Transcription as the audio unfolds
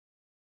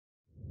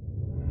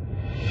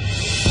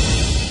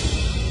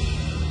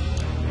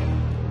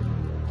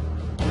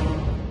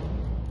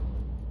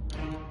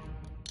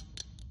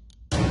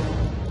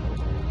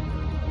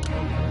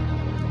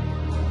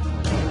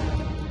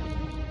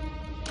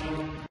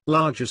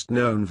largest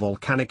known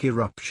volcanic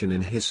eruption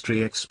in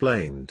history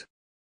explained.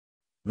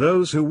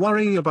 Those who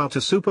worry about a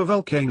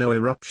supervolcano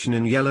eruption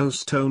in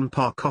Yellowstone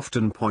Park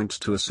often point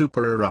to a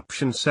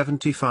supereruption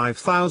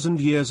 75,000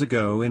 years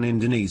ago in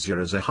Indonesia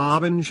as a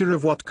harbinger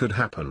of what could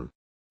happen.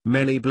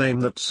 Many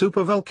blame that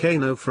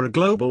supervolcano for a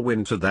global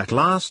winter that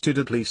lasted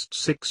at least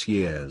 6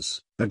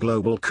 years, a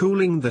global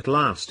cooling that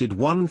lasted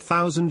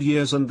 1,000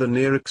 years, and the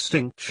near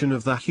extinction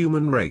of the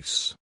human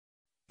race.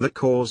 The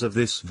cause of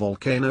this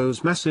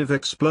volcano's massive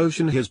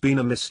explosion has been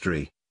a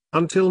mystery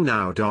until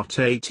now.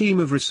 A team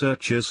of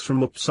researchers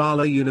from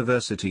Uppsala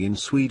University in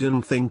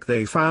Sweden think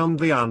they found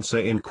the answer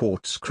in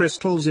quartz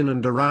crystals in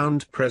and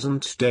around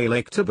present-day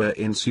Lake Toba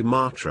in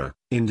Sumatra,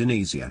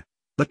 Indonesia,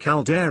 the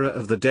caldera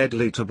of the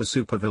deadly Toba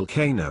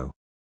supervolcano.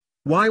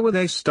 Why were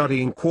they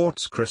studying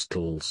quartz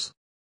crystals?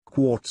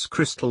 Quartz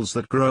crystals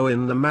that grow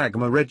in the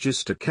magma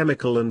register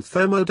chemical and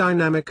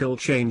thermodynamical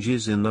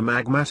changes in the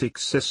magmatic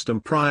system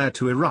prior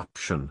to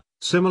eruption,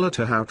 similar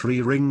to how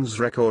tree rings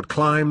record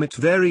climate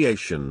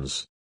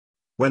variations.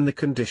 When the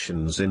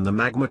conditions in the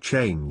magma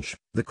change,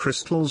 the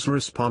crystals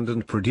respond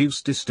and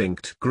produce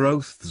distinct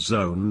growth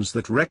zones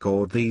that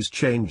record these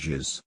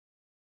changes.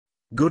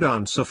 Good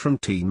answer from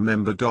team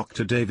member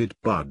Dr. David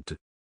Budd.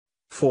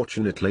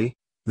 Fortunately,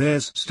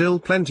 there's still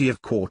plenty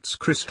of quartz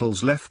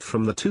crystals left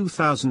from the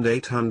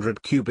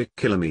 2,800 cubic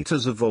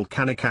kilometers of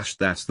volcanic ash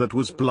that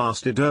was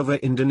blasted over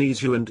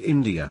Indonesia and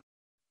India.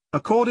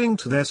 According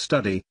to their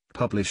study,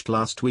 published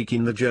last week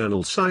in the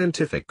journal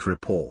Scientific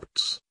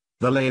Reports,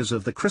 the layers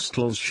of the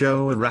crystals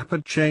show a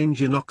rapid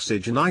change in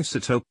oxygen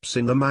isotopes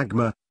in the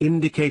magma,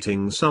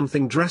 indicating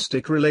something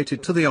drastic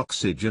related to the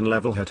oxygen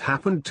level had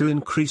happened to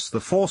increase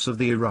the force of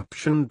the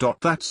eruption.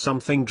 That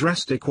something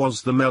drastic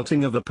was the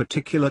melting of a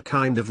particular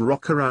kind of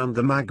rock around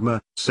the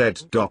magma,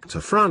 said Dr.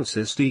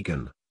 Francis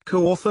Deegan,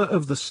 co-author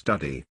of the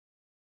study.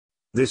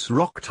 This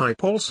rock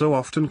type also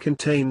often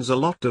contains a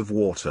lot of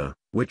water,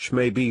 which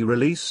may be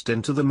released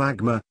into the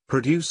magma,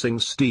 producing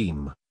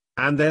steam,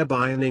 and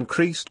thereby an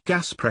increased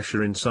gas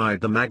pressure inside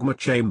the magma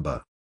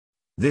chamber.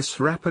 This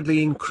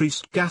rapidly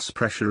increased gas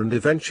pressure and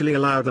eventually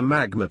allowed the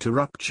magma to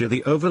rupture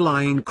the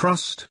overlying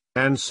crust,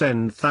 and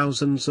send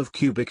thousands of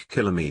cubic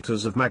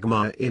kilometers of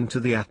magma into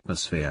the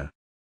atmosphere.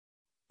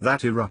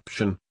 That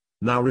eruption,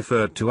 now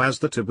referred to as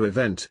the Toba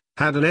event,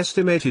 had an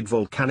estimated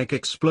volcanic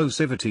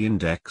explosivity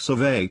index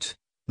of 8,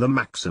 the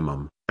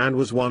maximum, and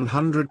was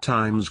 100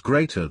 times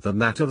greater than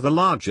that of the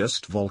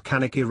largest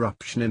volcanic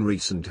eruption in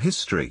recent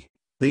history,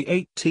 the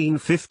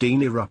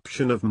 1815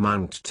 eruption of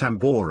Mount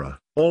Tambora,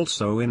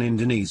 also in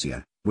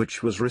Indonesia,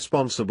 which was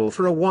responsible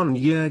for a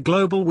 1-year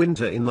global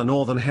winter in the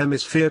northern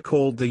hemisphere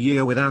called the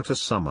Year Without a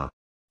Summer.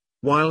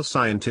 While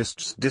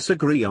scientists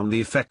disagree on the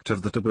effect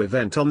of the Toba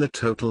event on the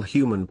total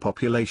human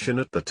population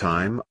at the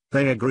time,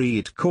 they agree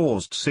it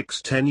caused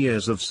 6–10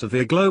 years of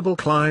severe global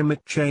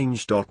climate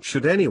change.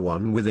 Should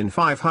anyone within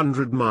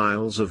 500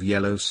 miles of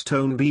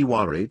Yellowstone be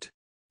worried?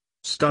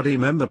 Study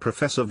member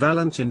Professor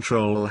Valentin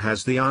Troll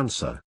has the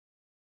answer.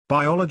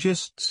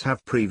 Biologists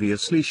have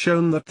previously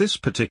shown that this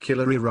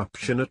particular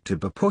eruption at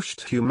Toba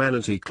pushed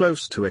humanity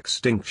close to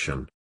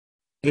extinction.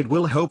 It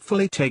will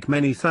hopefully take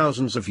many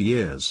thousands of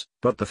years,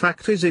 but the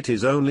fact is it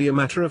is only a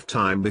matter of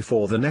time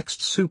before the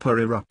next super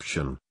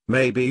eruption,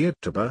 maybe at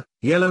Toba,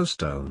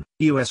 Yellowstone,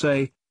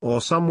 USA,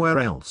 or somewhere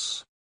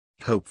else.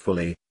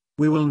 Hopefully,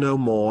 we will know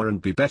more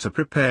and be better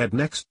prepared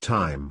next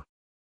time.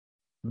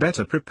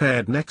 Better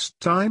prepared next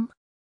time?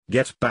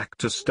 Get back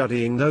to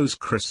studying those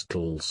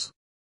crystals.